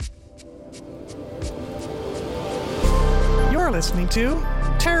listening to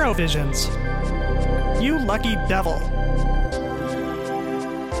Tarot Visions. You lucky devil.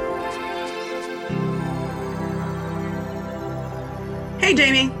 Hey,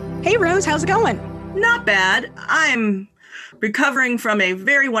 Jamie. Hey, Rose. How's it going? Not bad. I'm recovering from a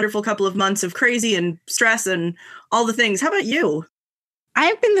very wonderful couple of months of crazy and stress and all the things. How about you?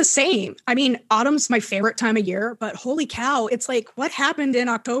 I've been the same. I mean, autumn's my favorite time of year, but holy cow, it's like, what happened in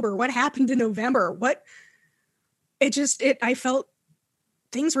October? What happened in November? I felt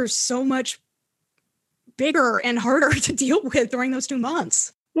things were so much bigger and harder to deal with during those 2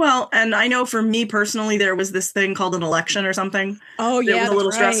 months. Well, and I know for me personally, there was this thing called an election or something. Oh, yeah. It was a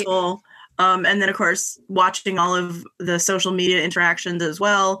little right. stressful. And then, of course, watching all of the social media interactions as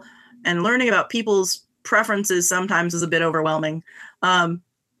well and learning about people's preferences sometimes is a bit overwhelming.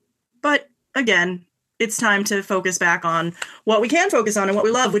 But again, it's time to focus back on what we can focus on and what we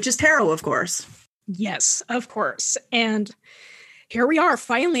love, which is tarot, of course. Yes, of course. And here we are,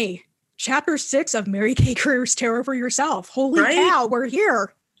 finally, Chapter 6 of Mary Kay Career's Tarot for Yourself. Holy cow, we're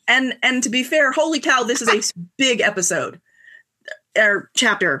here. And to be fair, holy cow, this is a big episode or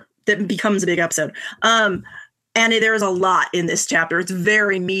chapter that becomes a big episode. And there's a lot in this chapter. It's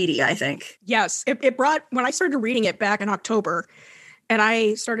very meaty, I think. Yes, it brought, when I started reading it back in October, and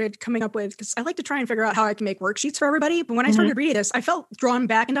I started coming up with, because I like to try and figure out how I can make worksheets for everybody. But when I started reading this, I felt drawn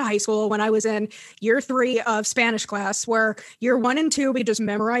back into high school when I was in year 3 of Spanish class, where year 1 and 2, we just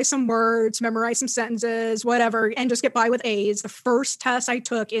memorize some words, memorize some sentences, whatever, and just get by with A's. The first test I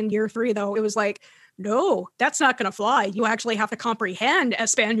took in year 3, though, it was like, no, that's not going to fly. You actually have to comprehend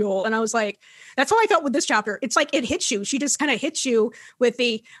Espanol. And I was like, that's how I felt with this chapter. It's like it hits you. She just kind of hits you with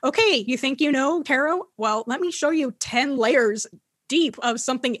the, okay, you think you know tarot? Well, let me show you 10 layers deep of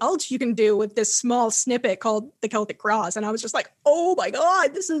something else you can do with this small snippet called the Celtic Cross. And I was just like, oh my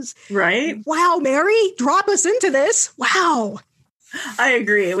God, this is right. Wow, Mary, drop us into this. Wow. I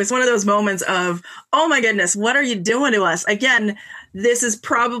agree. It was one of those moments of, oh my goodness, what are you doing to us? Again, this is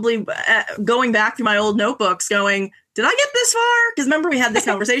probably going back through my old notebooks going, did I get this far? Because remember, we had this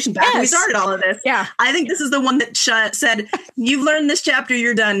conversation back when we started all of this. Yeah. I think this is the one that said, you've learned this chapter,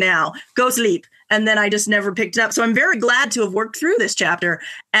 you're done now. Go sleep. And then I just never picked it up. So I'm very glad to have worked through this chapter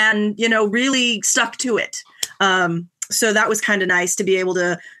and, really stuck to it. So that was kind of nice to be able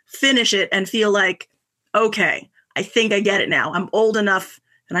to finish it and feel like, okay, I think I get it now. I'm old enough.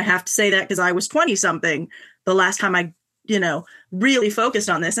 And I have to say that because I was 20 something the last time I, really focused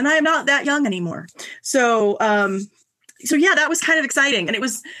on this, and I am not that young anymore. So yeah, that was kind of exciting. And it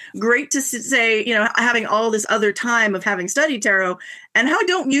was great to say, having all this other time of having studied tarot and how I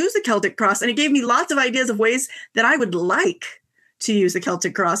don't use the Celtic Cross. And it gave me lots of ideas of ways that I would like to use the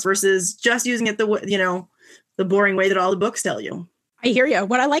Celtic Cross versus just using it the boring way that all the books tell you. I hear you.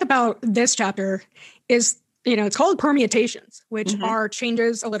 What I like about this chapter is, it's called permutations, which are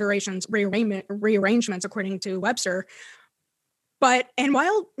changes, alliterations, rearrangements, according to Webster. And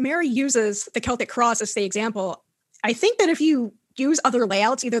while Mary uses the Celtic Cross as the example, I think that if you use other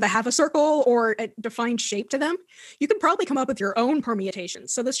layouts, either that have a circle or a defined shape to them, you can probably come up with your own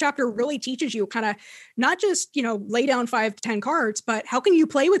permutations. So this chapter really teaches you kind of not just, lay down 5 to 10 cards, but how can you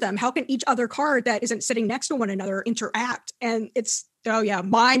play with them? How can each other card that isn't sitting next to one another interact? And it's,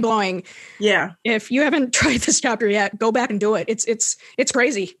 mind blowing. Yeah. If you haven't tried this chapter yet, go back and do it. It's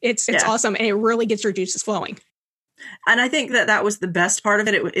crazy. It's awesome. And it really gets your juices flowing. And I think that was the best part of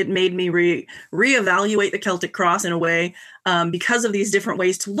it. It made me reevaluate the Celtic Cross in a way because of these different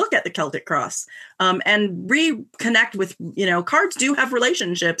ways to look at the Celtic Cross and reconnect with, cards do have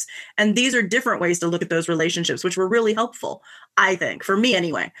relationships. And these are different ways to look at those relationships, which were really helpful, I think, for me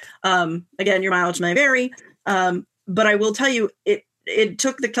anyway. Again, your mileage may vary. But I will tell you, it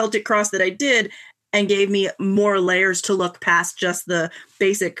took the Celtic Cross that I did and gave me more layers to look past just the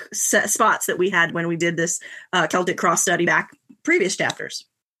basic spots that we had when we did this Celtic Cross study back previous chapters.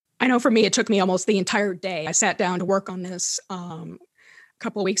 I know for me, it took me almost the entire day. I sat down to work on this a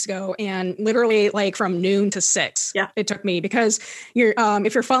couple of weeks ago, and literally from noon to 6, it took me, because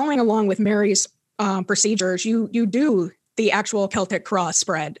if you're following along with Mary's procedures, you do the actual Celtic Cross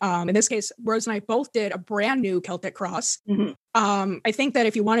spread. In this case, Rose and I both did a brand new Celtic Cross. I think that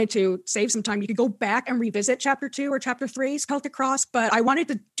if you wanted to save some time, you could go back and revisit chapter 2 or chapter 3's Celtic Cross, but I wanted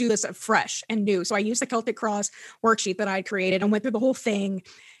to do this fresh and new. So I used the Celtic Cross worksheet that I created and went through the whole thing.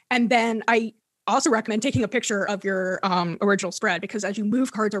 And then I also recommend taking a picture of your original spread, because as you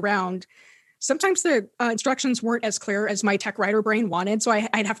move cards around, sometimes the instructions weren't as clear as my tech writer brain wanted. So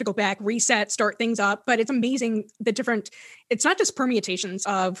I'd have to go back, reset, start things up. But it's amazing it's not just permutations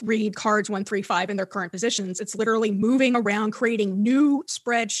of read cards 1, 3, 5 in their current positions. It's literally moving around, creating new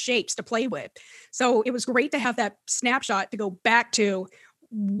spread shapes to play with. So it was great to have that snapshot to go back to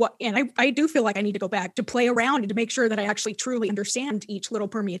and I do feel like I need to go back to play around and to make sure that I actually truly understand each little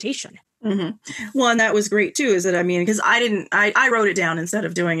permutation. Mm-hmm. Well, and that was great too, because I wrote it down instead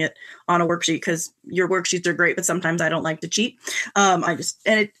of doing it on a worksheet, because your worksheets are great, but sometimes I don't like to cheat.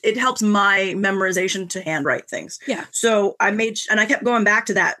 It helps my memorization to handwrite things. Yeah. So I kept going back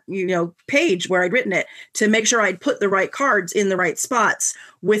to that, page where I'd written it to make sure I'd put the right cards in the right spots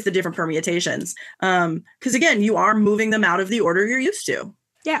with the different permutations. Because again, you are moving them out of the order you're used to.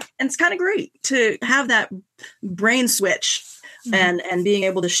 Yeah. And it's kind of great to have that brain switch. Mm-hmm. and being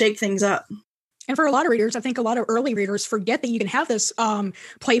able to shake things up. And for a lot of readers, I think a lot of early readers forget that you can have this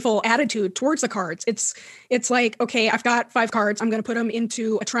playful attitude towards the cards. It's like, okay, I've got 5 cards. I'm going to put them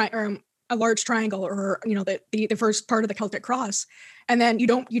into a large triangle, or the first part of the Celtic cross, and then you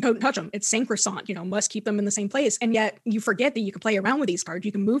don't touch them. It's sacrosanct. Must keep them in the same place. And yet you forget that you can play around with these cards.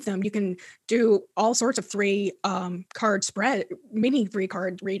 You can move them. You can do all sorts of 3 card spread, mini 3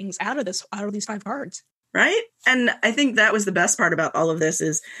 card readings out of these 5 cards. Right. And I think that was the best part about all of this,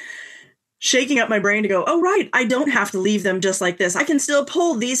 is shaking up my brain to go, oh, right, I don't have to leave them just like this. I can still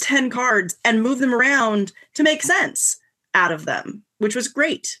pull these 10 cards and move them around to make sense out of them, which was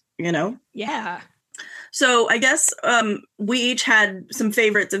great, Yeah. So I guess we each had some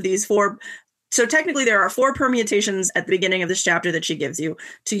favorites of these 4. So technically there are 4 permutations at the beginning of this chapter that she gives you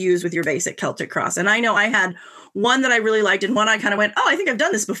to use with your basic Celtic cross. And I know I had one that I really liked, and one I kind of went, oh, I think I've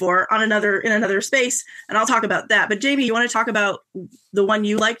done this before in another space. And I'll talk about that. But Jamie, you want to talk about the one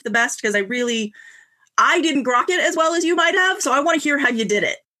you liked the best? Because I didn't grok it as well as you might have. So I want to hear how you did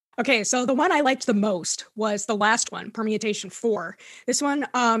it. Okay, so the one I liked the most was the last one, permutation 4. This one,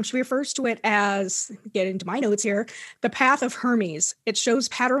 she refers to it as, get into my notes here, the Path of Hermes. It shows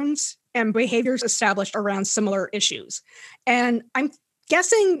patterns and behaviors established around similar issues. And I'm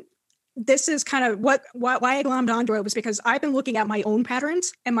guessing this is kind of why I glommed onto it, was because I've been looking at my own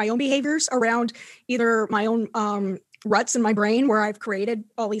patterns and my own behaviors around either my own ruts in my brain where I've created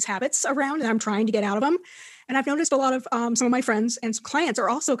all these habits around and I'm trying to get out of them. And I've noticed a lot of some of my friends and clients are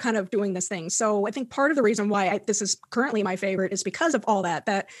also kind of doing this thing. So I think part of the reason why this is currently my favorite is because of all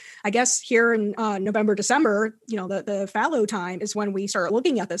that I guess here in November, December, the fallow time is when we start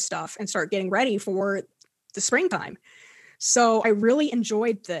looking at this stuff and start getting ready for the springtime. So I really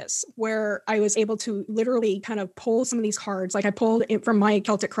enjoyed this, where I was able to literally kind of pull some of these cards. Like I pulled it from my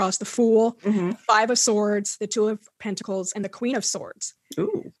Celtic cross, the Fool, mm-hmm. 5 of Swords, the 2 of Pentacles, and the Queen of Swords.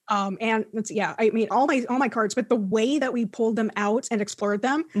 Ooh. And all my cards, but the way that we pulled them out and explored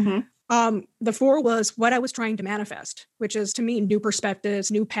them, mm-hmm. The 4 was what I was trying to manifest, which is to me, new perspectives,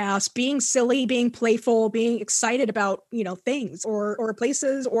 new paths, being silly, being playful, being excited about, things or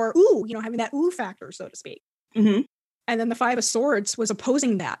places, or having that ooh factor, so to speak. Mm-hmm. And then the 5 of Swords was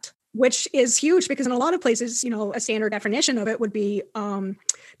opposing that, which is huge because in a lot of places, a standard definition of it would be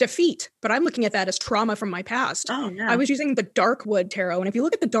defeat. But I'm looking at that as trauma from my past. Oh, yeah. I was using the Darkwood Tarot. And if you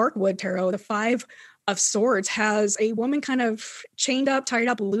look at the Darkwood Tarot, the 5 of Swords has a woman kind of tied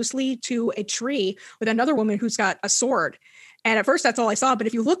up loosely to a tree with another woman who's got a sword. And at first, that's all I saw. But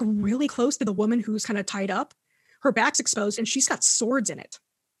if you look really close to the woman who's kind of tied up, her back's exposed and she's got swords in it.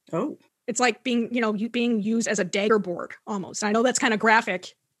 Oh. It's like being used as a dagger board almost. I know that's kind of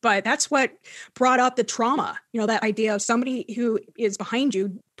graphic, but that's what brought up the trauma, that idea of somebody who is behind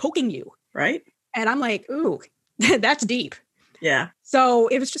you poking you. Right. And I'm like, ooh, that's deep. Yeah. So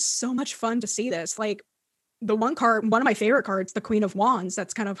it was just so much fun to see this. Like the one of my favorite cards, the Queen of Wands,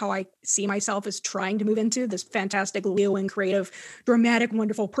 that's kind of how I see myself as trying to move into this fantastic Leoan, creative, dramatic,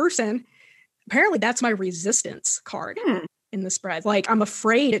 wonderful person. Apparently that's my resistance card. In the spread. Like I'm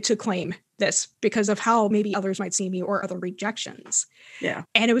afraid to claim this because of how maybe others might see me or other rejections. Yeah.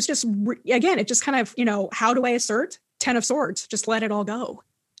 And it was just, again, it just kind of, how do I assert? 10 of Swords, just let it all go.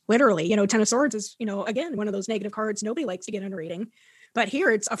 Literally, 10 of Swords is, again, one of those negative cards nobody likes to get in a reading. But here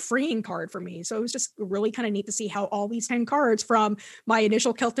it's a freeing card for me. So it was just really kind of neat to see how all these 10 cards from my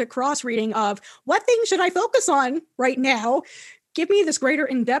initial Celtic cross reading of what things should I focus on right now give me this greater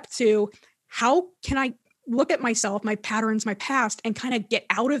in-depth to how can I look at myself, my patterns, my past, and kind of get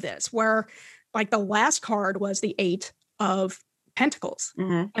out of this, where like the last card was the 8 of Pentacles.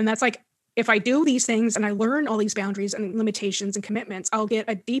 Mm-hmm. And that's like, if I do these things and I learn all these boundaries and limitations and commitments, I'll get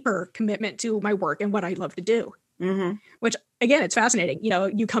a deeper commitment to my work and what I love to do. Mm-hmm. Which again, it's fascinating.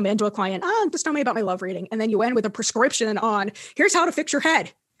 You come into a client, just tell me about my love reading. And then you end with a prescription on here's how to fix your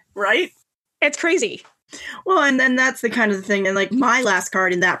head. Right. It's crazy. Well, and then that's the kind of the thing. And like my last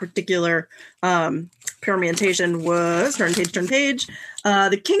card in that particular permutation was turn page,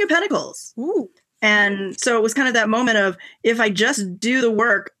 the King of Pentacles. Ooh. And so it was kind of that moment of, if I just do the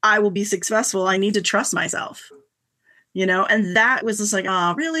work, I will be successful. I need to trust myself, you know? And that was just like,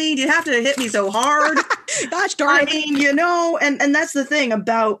 oh, really? Do you have to hit me so hard? Gosh darn it. I mean, you know, and that's the thing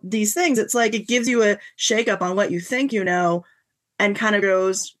about these things. It's like, it gives you a shake up on what you think you know, and kind of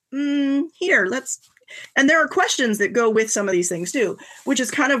goes, here, and there are questions that go with some of these things too, which is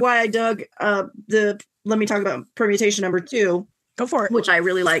kind of why I dug let me talk about permutation number 2. Go for it. Which I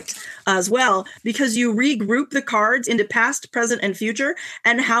really liked as well, because you regroup the cards into past, present, and future,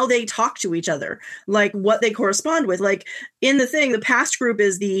 and how they talk to each other, like what they correspond with. Like in the thing, the past group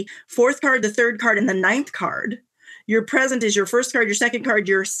is the 4th card, the 3rd card, and the 9th card. Your present is your 1st card, your 2nd card,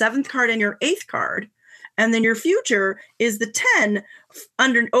 your 7th card, and your 8th card. And then your future is the 10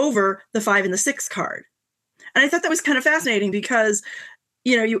 over the 5 and the 6 card. And I thought that was kind of fascinating because,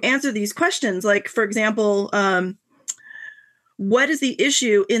 you know, you answer these questions, like, for example, what is the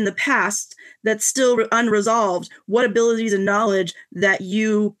issue in the past that's still unresolved? What abilities and knowledge that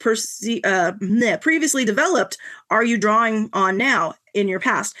you previously developed are you drawing on now in your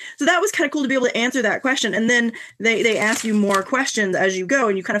past? So that was kind of cool to be able to answer that question. And then they ask you more questions as you go,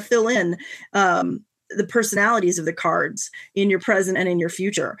 and you kind of fill in the personalities of the cards in your present and in your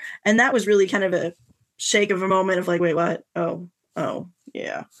future. And that was really kind of a shake of a moment of like, wait, what? Oh,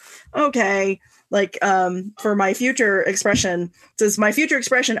 yeah. Okay. Like, for my future expression, so it's my future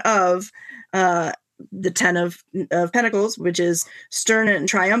expression of the 10 of Pentacles, which is stern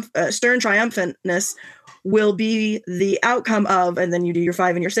triumphantness, will be the outcome of, and then you do your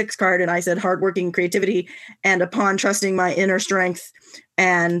 5 and your 6 card, and I said hardworking, creativity, and upon trusting my inner strength,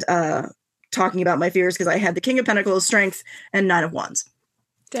 and talking about my fears, because I had the King of Pentacles, strength, and 9 of Wands.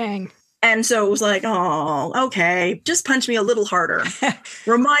 Dang. And so it was like, oh, okay, just punch me a little harder.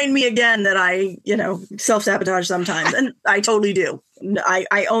 Remind me again that I, self-sabotage sometimes. And I totally do.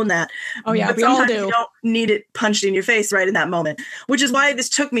 I own that. Oh, yeah, but we all sometimes do. You don't need it punched in your face right in that moment, which is why this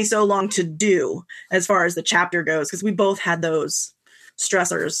took me so long to do as far as the chapter goes, because we both had those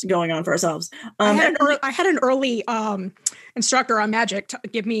stressors going on for ourselves. I had an early instructor on magic to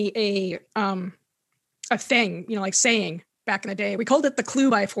give me a thing, like saying, back in the day, we called it the clue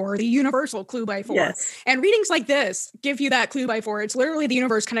by 4, the universal clue by 4. Yes. And readings like this give you that clue by 4. It's literally the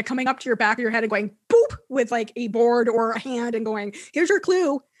universe kind of coming up to your back of your head and going boop with like a board or a hand and going, here's your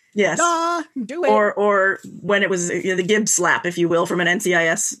clue. Yes. Do it. Or when it was the Gibbs slap, if you will, from an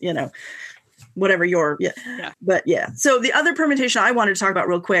NCIS, whatever yeah. But yeah. So the other permutation I wanted to talk about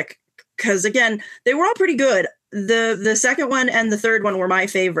real quick, because again, they were all pretty good. The second one and the third one were my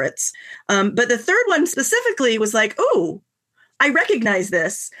favorites. But the third one specifically was like, ooh, I recognize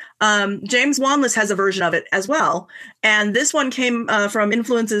this. James Wanless has a version of it as well. And this one came from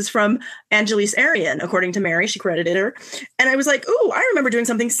influences from Angelise Arian, according to Mary. She credited her. And I was like, ooh, I remember doing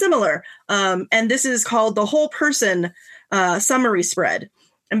something similar. And this is called the Whole Person Summary Spread.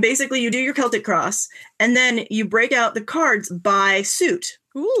 And basically you do your Celtic Cross, and then you break out the cards by suit.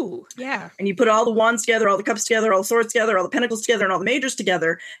 Ooh, yeah. And you put all the wands together, all the cups together, all the swords together, all the pentacles together, and all the majors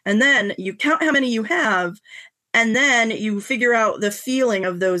together. And then you count how many you have. And then you figure out the feeling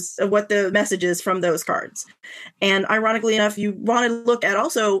of what the message is from those cards. And ironically enough, you want to look at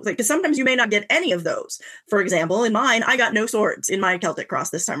also, because sometimes you may not get any of those. For example, in mine, I got no swords in my Celtic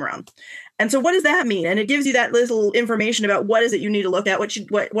Cross this time around. And so what does that mean? And it gives you that little information about what is it you need to look at,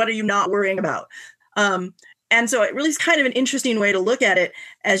 what are you not worrying about. And so it really is kind of an interesting way to look at it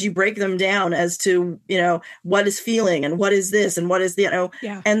as you break them down as to, what is feeling and what is this and what is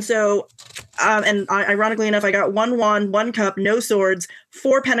Yeah. And so, ironically enough, I got 1 wand, 1 cup, no swords,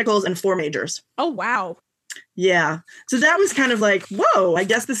 4 pentacles, and 4 majors. Oh, wow. Yeah. So that was kind of like, whoa, I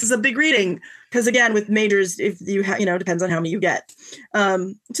guess this is a big reading. Because again, with majors, if you depends on how many you get. So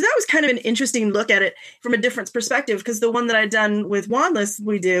that was kind of an interesting look at it from a different perspective, because the one that I'd done with Wanless,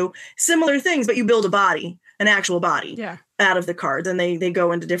 we do similar things, but you build a body, an actual body out of the cards, and they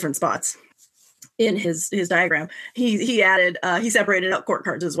go into different spots in his diagram. He added, he separated out court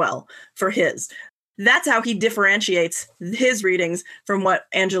cards as well for his. That's how he differentiates his readings from what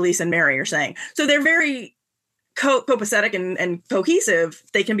Angelise and Mary are saying. So they're very copacetic and cohesive.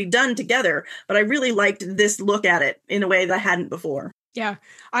 They can be done together, but I really liked this look at it in a way that I hadn't before. Yeah,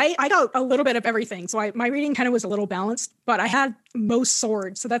 I got a little bit of everything. So my reading kind of was a little balanced, but I had most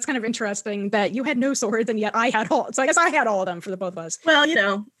swords. So that's kind of interesting that you had no swords and yet I had all. So I guess I had all of them for the both of us. Well,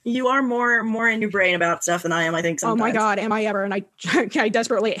 you are more in your brain about stuff than I am, I think, sometimes. Oh my God, am I ever? And I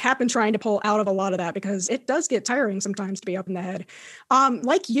desperately have been trying to pull out of a lot of that because it does get tiring sometimes to be up in the head.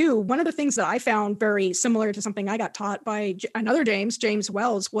 Like you, one of the things that I found very similar to something I got taught by another James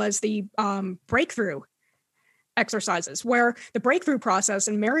Wells, was the breakthrough exercises, where the breakthrough process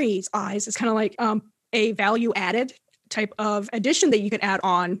in Mary's eyes is kind of like a value added type of addition that you can add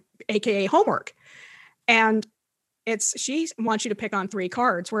on, aka homework. And she wants you to pick on 3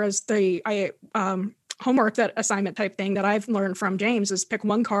 cards, whereas the homework, that assignment type thing that I've learned from James, is pick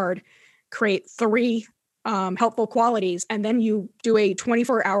 1 card, create 3 helpful qualities, and then you do a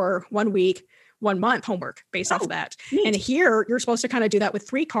 24-hour, 1 week, 1 month homework based off of that. Neat. And here you're supposed to kind of do that with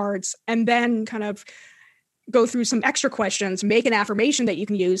 3 cards and then kind of go through some extra questions, make an affirmation that you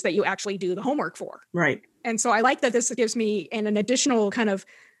can use that you actually do the homework for. Right. And so I like that this gives me an additional kind of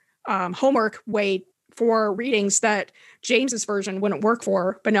homework way for readings that James's version wouldn't work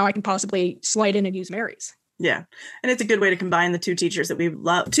for, but now I can possibly slide in and use Mary's. Yeah. And it's a good way to combine the 2 teachers that we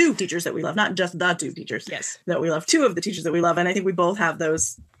love, 2 teachers that we love, not just the 2 teachers that we love, 2 of the teachers that we love. And I think we both have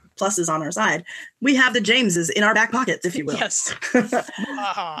those pluses on our side. We have the Jameses in our back pockets, if you will. Yes.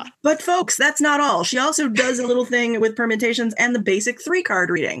 But folks, that's not all. She also does a little thing with permutations and the basic 3-card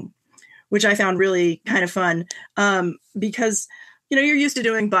reading, which I found really kind of fun, because, you're used to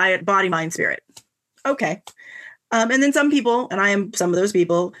doing body, mind, spirit. Okay. And then some people, and I am some of those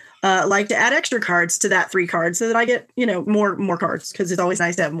people, like to add extra cards to that 3 cards so that I get, more cards, because it's always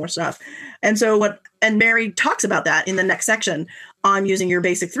nice to have more stuff. And so and Mary talks about that in the next section on using your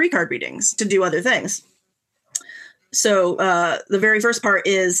basic 3-card readings to do other things. So the very first part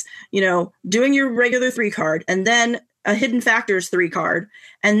is, doing your regular 3-card, and then a hidden factors 3-card,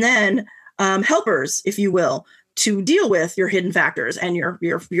 and then helpers, if you will, to deal with your hidden factors and your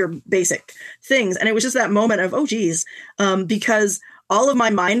basic things. And it was just that moment of, oh, geez, because all of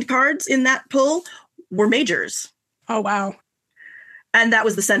my mind cards in that pull were majors. Oh, wow. And that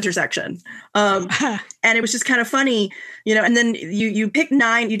was the center section. And it was just kind of funny, and then you pick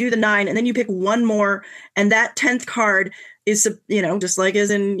 9, you do the 9, and then you pick 1 more. And that 10th card is, just like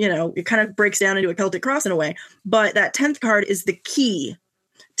as in, it kind of breaks down into a Celtic cross in a way. But that 10th card is the key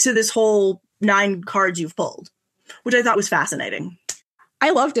to this whole 9 cards you've pulled, which I thought was fascinating. I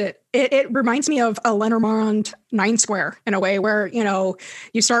loved it. It reminds me of a Lenormand 9 square in a way where,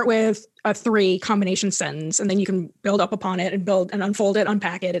 you start with a 3 combination sentence and then you can build up upon it and build and unfold it,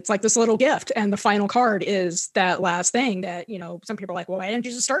 unpack it. It's like this little gift. And the final card is that last thing that, some people are like, well, why didn't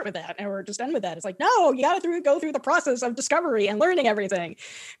you just start with that or just end with that? It's like, no, you got to go through the process of discovery and learning everything,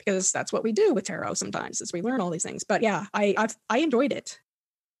 because that's what we do with tarot sometimes, is we learn all these things. But yeah, I enjoyed it.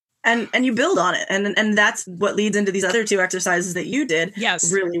 And you build on it. And that's what leads into these other 2 exercises that you did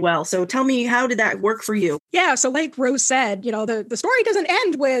really well. So tell me, how did that work for you? Yeah. So like Rose said, the story doesn't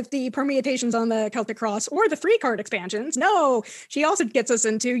end with the permutations on the Celtic cross or the 3-card expansions. No, she also gets us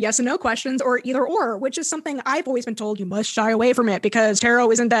into yes and no questions, or either or, which is something I've always been told you must shy away from it because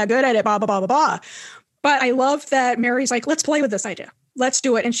tarot isn't that good at it, blah, blah, blah, blah, blah. But I love that Mary's like, let's play with this idea. Let's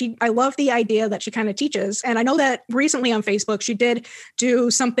do it. And I love the idea that she kind of teaches. And I know that recently on Facebook, she did do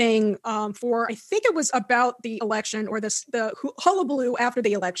something for, I think it was about the election or the hullabaloo after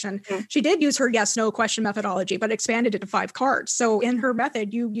the election. Mm-hmm. She did use her yes, no question methodology, but expanded it to 5 cards. So in her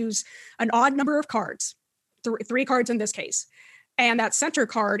method, you use an odd number of cards, 3 cards in this case. And that center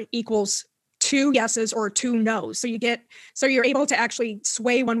card equals 2 yeses or 2 nos. So you're able to actually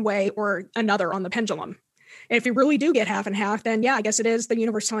sway one way or another on the pendulum. And if you really do get half and half, then yeah, I guess it is the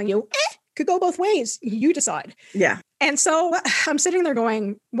universe telling you, could go both ways. You decide. Yeah. And so I'm sitting there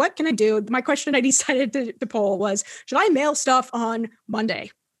going, what can I do? My question I decided to poll was, should I mail stuff on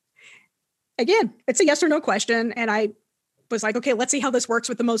Monday? Again, it's a yes or no question. And I was like, okay, let's see how this works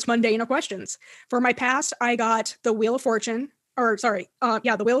with the most mundane of questions. For my past, I got the Wheel of Fortune, the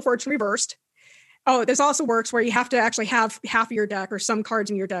Wheel of Fortune reversed. Oh, this also works where you have to actually have half of your deck or some cards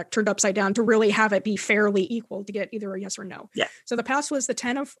in your deck turned upside down to really have it be fairly equal to get either a yes or no. Yeah. So the past was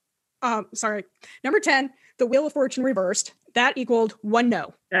number 10, the Wheel of Fortune reversed. That equaled 1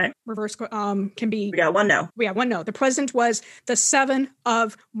 no. Okay. Reverse can be. We got 1 no. We got 1 no. The present was the 7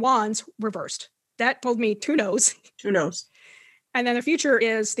 of Wands reversed. That told me 2 no's. 2 no's. And then the future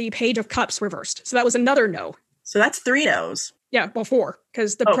is the Page of Cups reversed. So that was another no. So that's 3 no's. Yeah, well, 4,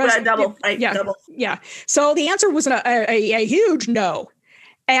 because the president. Double. Double. Yeah. So the answer was a huge no.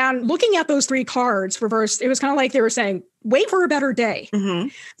 And looking at those 3 cards reversed, it was kind of like they were saying, wait for a better day. Mm-hmm.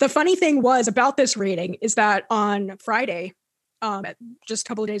 The funny thing was about this reading is that on Friday, just a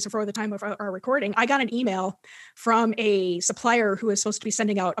couple of days before the time of our recording, I got an email from a supplier who is supposed to be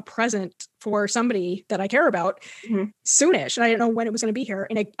sending out a present for somebody that I care about soonish. And I didn't know when it was going to be here.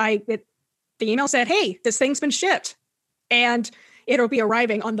 And the email said, hey, this thing's been shipped. And it'll be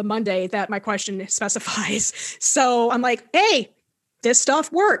arriving on the Monday that my question specifies. So I'm like, hey, this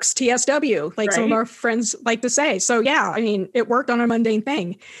stuff works, TSW, like some of our friends like to say. So yeah, I mean, it worked on a mundane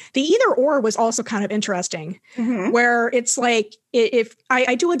thing. The either or was also kind of interesting, where it's like, if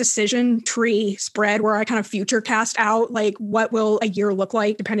I do a decision tree spread where I kind of future cast out, like what will a year look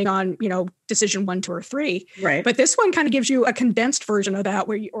like depending on, decision 1, 2, or 3. Right. But this one kind of gives you a condensed version of that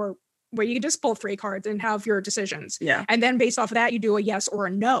where you can just pull 3 cards and have your decisions. Yeah. And then based off of that, you do a yes or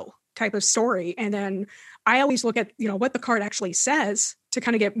a no type of story. And then I always look at, what the card actually says to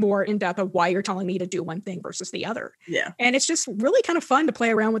kind of get more in depth of why you're telling me to do one thing versus the other. Yeah. And it's just really kind of fun to play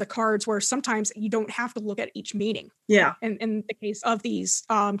around with the cards where sometimes you don't have to look at each meaning. Yeah. And in the case of these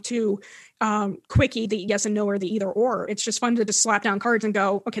two quickie, the yes and no or the either or, it's just fun to just slap down cards and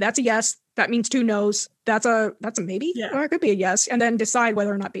go, okay, that's a yes. That means 2 no's. That's a maybe, or it could be a yes. And then decide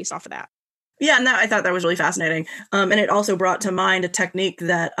whether or not based off of that. Yeah, and I thought that was really fascinating. And it also brought to mind a technique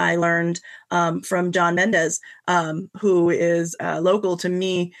that I learned from John Mendez, who is local to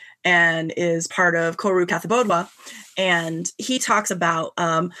me and is part of Koru Kathibodwa. And he talks about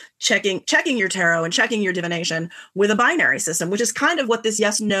checking your tarot and checking your divination with a binary system, which is kind of what this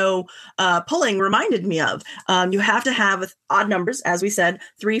yes-no pulling reminded me of. You have to have odd numbers, as we said,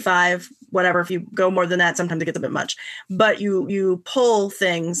 3, 5, whatever. If you go more than that, sometimes it gets a bit much. But you pull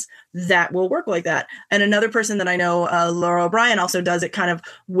things that will work like that. And another person that I know, Laura O'Brien, also does it kind of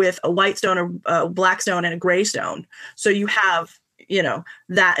with a white stone, a black stone, and a gray stone. So you have,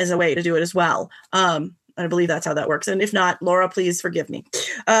 that is a way to do it as well. I believe that's how that works. And if not, Laura, please forgive me.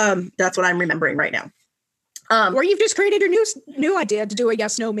 That's what I'm remembering right now. Or you've just created a new idea to do a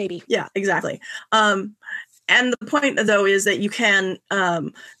yes, no, maybe. Yeah, exactly. And the point, though, is that you can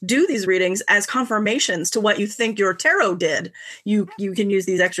do these readings as confirmations to what you think your tarot did. You can use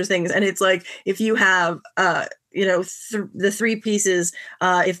these extra things. And it's like, if you have, the 3 pieces,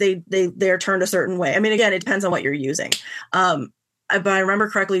 if they're turned a certain way. I mean, again, it depends on what you're using. But I remember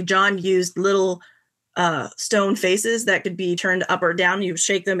correctly, John used little stone faces that could be turned up or down. You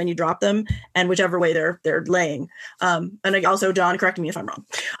shake them and you drop them, and whichever way they're laying. And also, John, correct me if I'm wrong.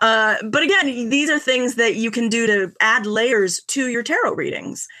 But again, these are things that you can do to add layers to your tarot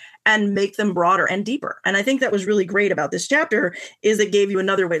readings and make them broader and deeper. And I think that was really great about this chapter, is it gave you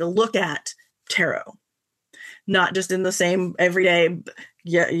another way to look at tarot, not just in the same everyday.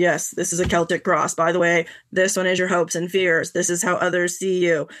 Yes, this is a Celtic cross. By the way, this one is your hopes and fears. This is how others see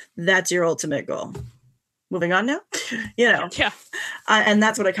you. That's your ultimate goal. Moving on now, Yeah. And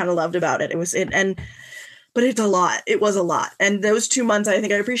that's what I kind of loved about it. But it's a lot. It was a lot. And those 2 months, I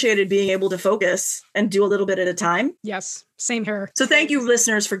think I appreciated being able to focus and do a little bit at a time. Yes. Same here. So thank you,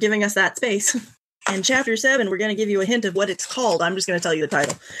 listeners, for giving us that space. And chapter 7, we're going to give you a hint of what it's called. I'm just going to tell you the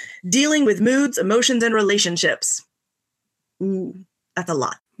title. Dealing with Moods, Emotions, and Relationships. Ooh, that's a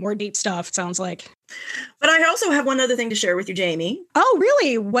lot. More deep stuff, it sounds like. But I also have one other thing to share with you, Jamie. Oh,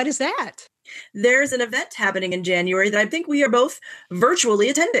 really? What is that? There's an event happening in January that I think we are both virtually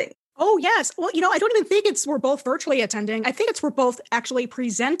attending. Oh, yes. Well, I don't even think we're both virtually attending. I think we're both actually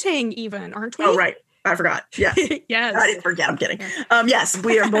presenting even, aren't we? Oh, right. I forgot. Yes. Yes. I didn't forget. I'm kidding. Yes,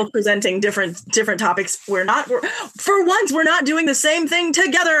 we are both presenting different topics. For once, we're not doing the same thing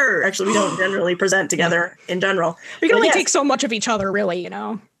together. Actually, we don't generally present together in general. We can only take so much of each other, really,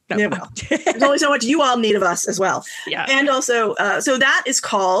 No. Yeah, well, there's only so much you all need of us as well. Yeah. And also, so that is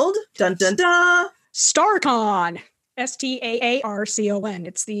called dun dun dun StaarCon. STAARCON.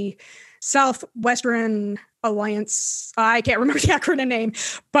 It's the Southwestern Alliance. I can't remember the acronym name,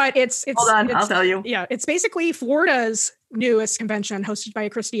 but it's hold on, I'll tell you. Yeah, it's basically Florida's newest convention, hosted by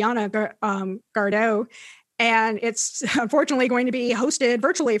Christiana Gardeau, and it's unfortunately going to be hosted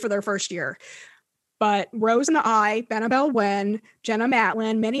virtually for their first year. But Rose and I, Benabel Wen, Jenna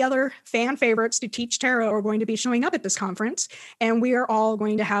Matlin, many other fan favorites to teach tarot are going to be showing up at this conference. And we are all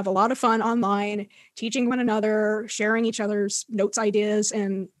going to have a lot of fun online, teaching one another, sharing each other's notes, ideas,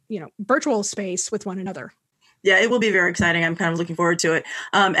 and, virtual space with one another. Yeah, it will be very exciting. I'm kind of looking forward to it.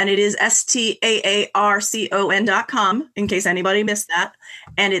 And it is STAARCON.com, in case anybody missed that.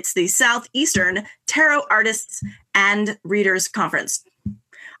 And it's the Southeastern Tarot Artists and Readers Conference.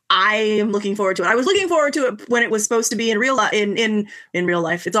 I am looking forward to it. I was looking forward to it when it was supposed to be in real life, in real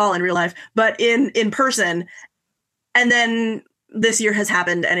life. It's all in real life, but in person. And then this year has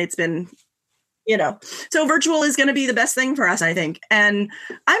happened, and it's been, So virtual is going to be the best thing for us, I think. And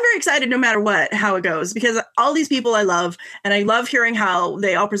I'm very excited no matter how it goes, because all these people I love, and I love hearing how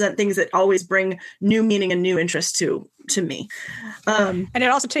they all present things that always bring new meaning and new interest to me. And it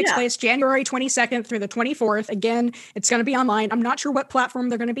also takes place January 22nd through the 24th. Again, it's going to be online. I'm not sure what platform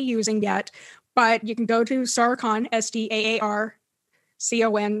they're going to be using yet, but you can go to StaarCon,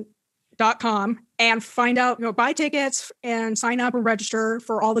 StaarCon.com and find out, buy tickets and sign up and register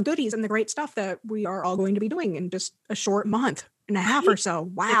for all the goodies and the great stuff that we are all going to be doing in just a short month and a half or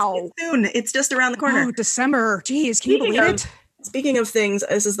so. Wow. It's soon. It's just around the corner. Oh, December. Geez, can you believe it? Speaking of things,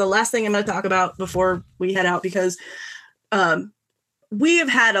 this is the last thing I'm going to talk about before we head out, because we have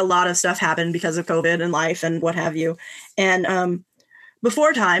had a lot of stuff happen because of COVID and life and what have you. And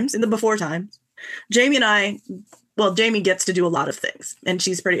before times, Jamie and I, Jamie gets to do a lot of things, and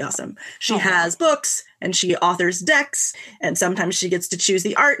she's pretty awesome. She has books, and she authors decks, and sometimes she gets to choose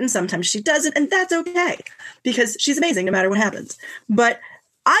the art, and sometimes she doesn't, and that's okay, because she's amazing no matter what happens. But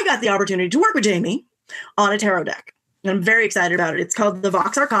I got the opportunity to work with Jamie on a tarot deck, and I'm very excited about it. It's called the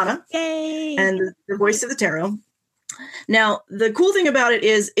Vox Arcana. Yay! And the Voice of the Tarot. Now, the cool thing about it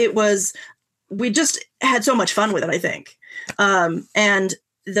is we just had so much fun with it, I think. And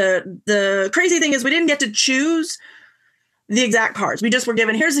the crazy thing is we didn't get to choose the exact cards. We just were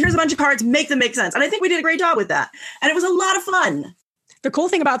given, here's a bunch of cards, make them make sense. And I think we did a great job with that. And it was a lot of fun. The cool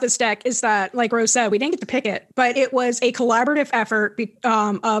thing about this deck is that, like Rose said, we didn't get to pick it, but it was a collaborative effort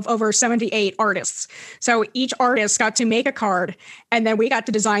of over 78 artists. So each artist got to make a card, and then we got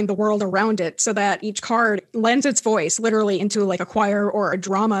to design the world around it so that each card lends its voice literally into like a choir or a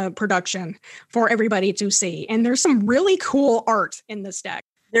drama production for everybody to see. And there's some really cool art in this deck.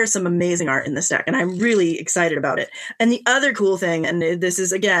 There's some amazing art in this deck, and I'm really excited about it. And the other cool thing, and this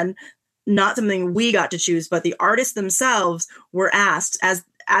is, again, not something we got to choose, but the artists themselves were asked, as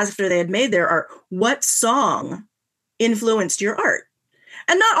after they had made their art, what song influenced your art?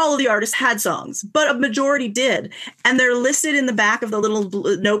 And not all of the artists had songs, but a majority did. And they're listed in the back of the little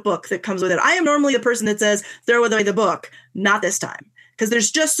notebook that comes with it. I am normally the person that says, throw away the book. Not this time. Because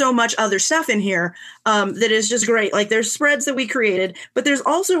there's just so much other stuff in here that is just great. Like, there's spreads that we created, but there's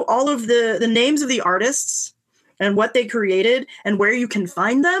also all of the names of the artists and what they created and where you can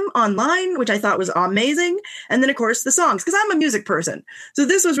find them online, which I thought was amazing. And then, of course, the songs, because I'm a music person. So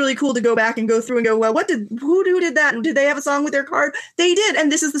this was really cool to go back and go through and go, well, who did that? And did they have a song with their card? They did.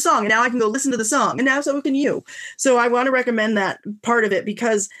 And this is the song. And now I can go listen to the song. And now so can you. So I want to recommend that part of it,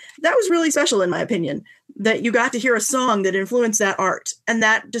 because that was really special, in my opinion, that you got to hear a song that influenced that art. And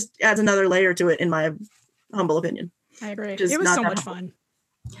that just adds another layer to it, in my humble opinion. I agree. It was so much fun.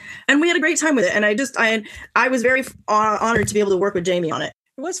 And we had a great time with it. And I was very honored to be able to work with Jamie on it.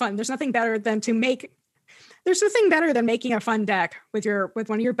 It was fun. There's nothing better than making a fun deck with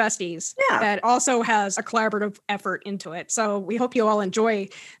one of your besties that also has a collaborative effort into it. So we hope you all enjoy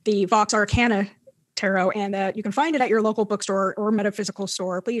the Vox Arcana Tarot, and that you can find it at your local bookstore or metaphysical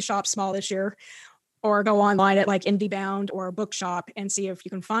store. Please shop small this year, or go online at like IndieBound or Bookshop and see if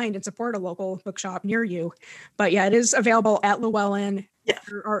you can find and support a local bookshop near you. But yeah, it is available at Llewellyn,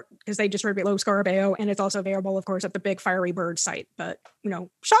 because they distribute Lo Scarabeo, and it's also available, of course, at the Big Fiery Bird site. But,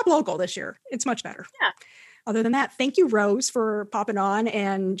 shop local this year. It's much better. Yeah. Other than that, thank you, Rose, for popping on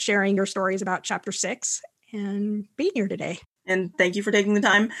and sharing your stories about Chapter 6 and being here today. And thank you for taking the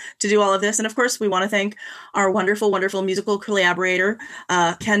time to do all of this. And of course, we want to thank our wonderful, wonderful musical collaborator,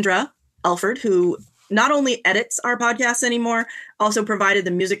 Kendra Alford, who not only edits our podcast anymore, also provided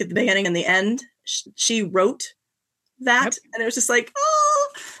the music at the beginning and the end. She wrote that, and it was just like,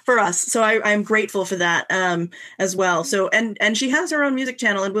 for us. So I'm grateful for that as well. So, and she has her own music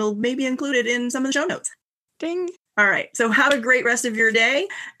channel, and we'll maybe include it in some of the show notes. Ding. All right. So have a great rest of your day,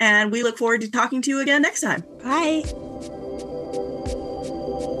 and we look forward to talking to you again next time. Bye.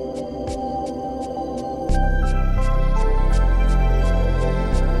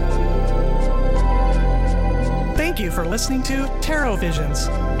 Thank you for listening to Tarot Visions,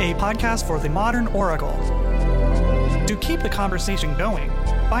 a podcast for the modern oracle. To keep the conversation going,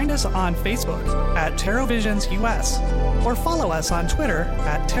 find us on Facebook at Tarot Visions US, or follow us on Twitter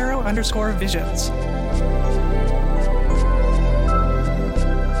at Tarot_Visions.